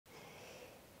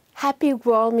Happy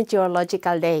World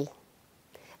Meteorological Day!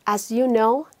 As you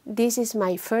know, this is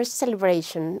my first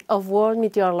celebration of World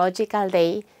Meteorological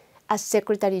Day as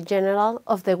Secretary General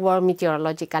of the World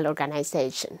Meteorological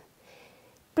Organization.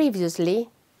 Previously,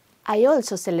 I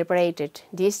also celebrated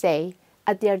this day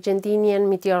at the Argentinian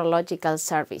Meteorological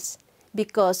Service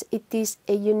because it is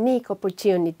a unique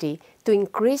opportunity to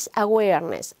increase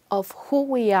awareness of who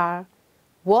we are,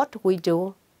 what we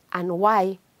do, and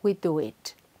why we do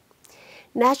it.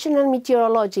 National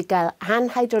Meteorological and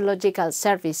Hydrological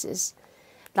Services,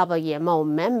 WMO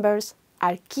members,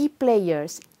 are key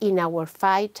players in our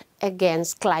fight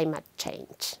against climate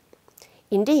change.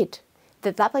 Indeed,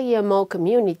 the WMO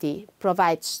community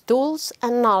provides tools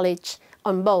and knowledge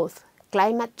on both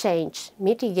climate change,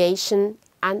 mitigation,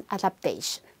 and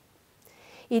adaptation.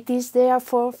 It is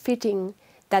therefore fitting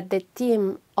that the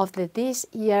theme of this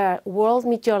year's World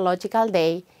Meteorological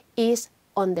Day is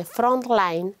on the front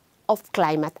line of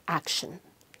climate action.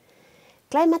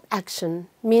 Climate action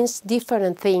means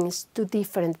different things to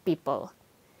different people,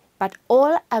 but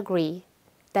all agree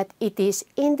that it is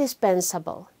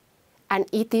indispensable and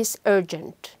it is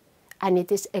urgent and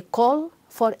it is a call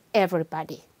for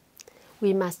everybody.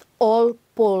 We must all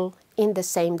pull in the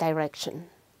same direction.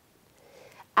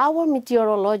 Our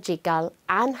meteorological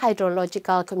and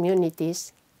hydrological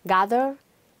communities gather,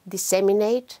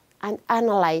 disseminate, and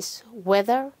analyze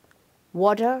weather,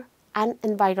 water, and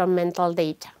environmental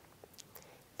data.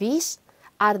 These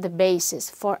are the basis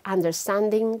for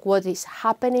understanding what is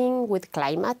happening with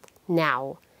climate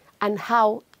now and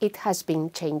how it has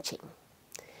been changing.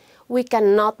 We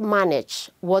cannot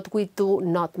manage what we do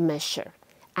not measure,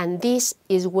 and this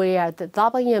is where the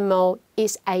WMO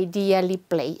is ideally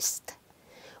placed.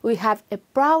 We have a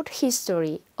proud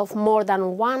history of more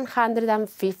than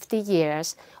 150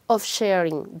 years of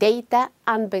sharing data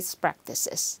and best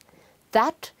practices.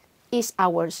 That is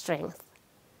our strength.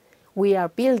 We are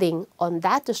building on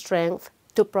that strength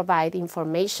to provide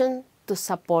information to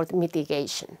support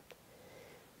mitigation.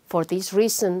 For this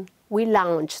reason, we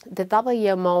launched the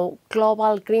WMO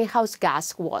Global Greenhouse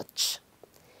Gas Watch.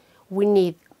 We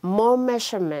need more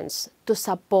measurements to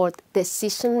support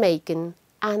decision-making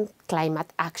and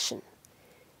climate action.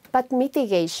 But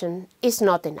mitigation is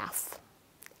not enough.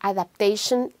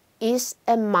 Adaptation is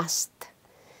a must.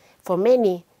 For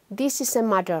many, this is a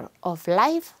matter of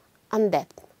life and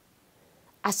death.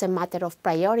 As a matter of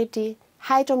priority,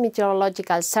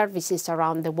 hydrometeorological services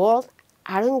around the world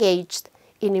are engaged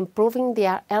in improving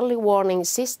their early warning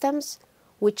systems,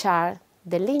 which are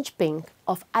the linchpin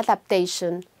of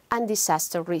adaptation and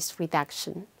disaster risk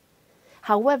reduction.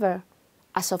 However,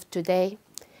 as of today,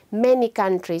 many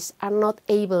countries are not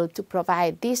able to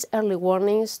provide these early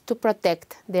warnings to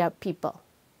protect their people.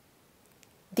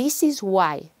 This is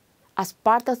why, as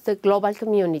part of the global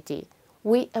community,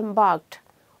 we embarked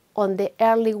on the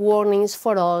Early Warnings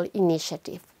for All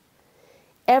initiative.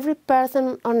 Every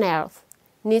person on Earth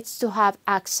needs to have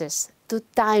access to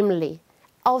timely,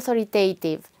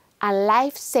 authoritative, and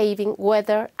life-saving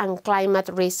weather and climate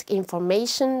risk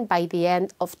information by the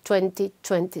end of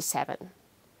 2027.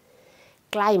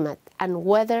 Climate and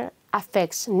weather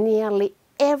affects nearly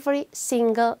every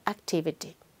single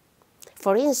activity.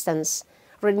 For instance,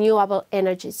 renewable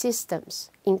energy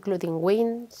systems, including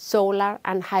wind, solar,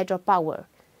 and hydropower,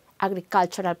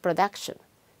 agricultural production,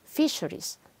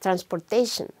 fisheries,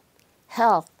 transportation,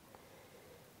 health.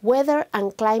 Weather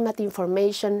and climate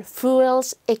information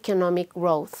fuels economic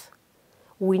growth.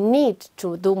 We need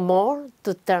to do more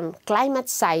to turn climate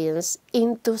science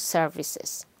into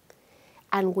services.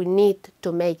 And we need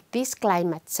to make these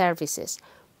climate services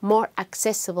more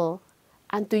accessible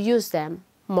and to use them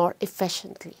more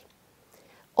efficiently.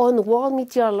 On World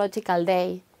Meteorological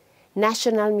Day,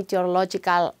 national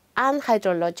meteorological and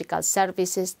hydrological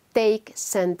services take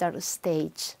center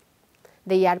stage.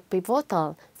 They are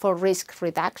pivotal for risk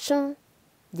reduction,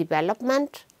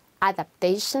 development,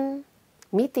 adaptation,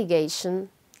 mitigation,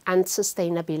 and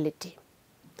sustainability.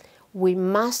 We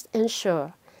must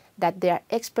ensure that their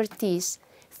expertise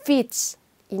fits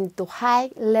into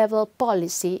high-level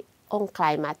policy on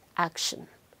climate action.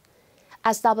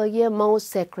 As WMO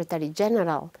Secretary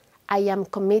General, I am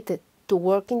committed to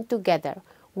working together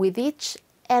with each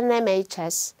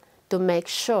NMHS to make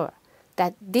sure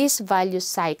that this value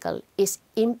cycle is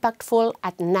impactful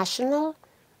at national,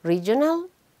 regional,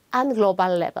 and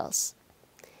global levels.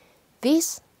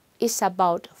 This is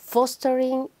about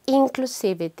fostering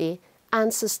inclusivity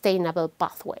and sustainable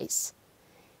pathways.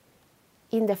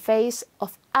 In the face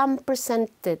of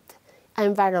unprecedented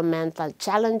environmental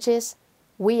challenges,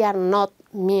 we are not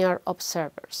mere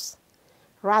observers.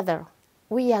 Rather,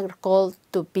 we are called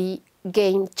to be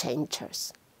game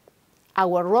changers.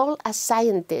 Our role as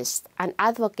scientists and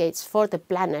advocates for the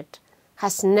planet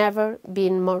has never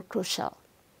been more crucial.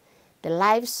 The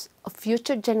lives of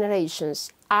future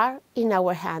generations are in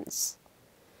our hands.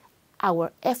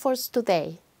 Our efforts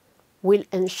today will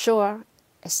ensure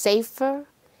a safer,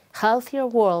 healthier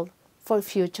world for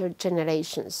future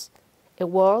generations, a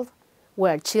world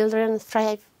where children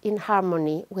thrive in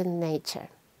harmony with nature.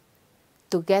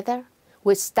 Together,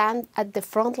 we stand at the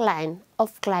front line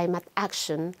of climate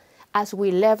action as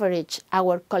we leverage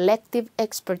our collective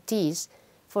expertise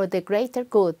for the greater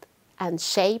good and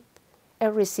shape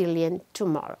a resilient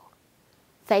tomorrow.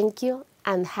 Thank you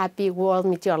and happy World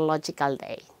Meteorological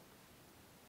Day.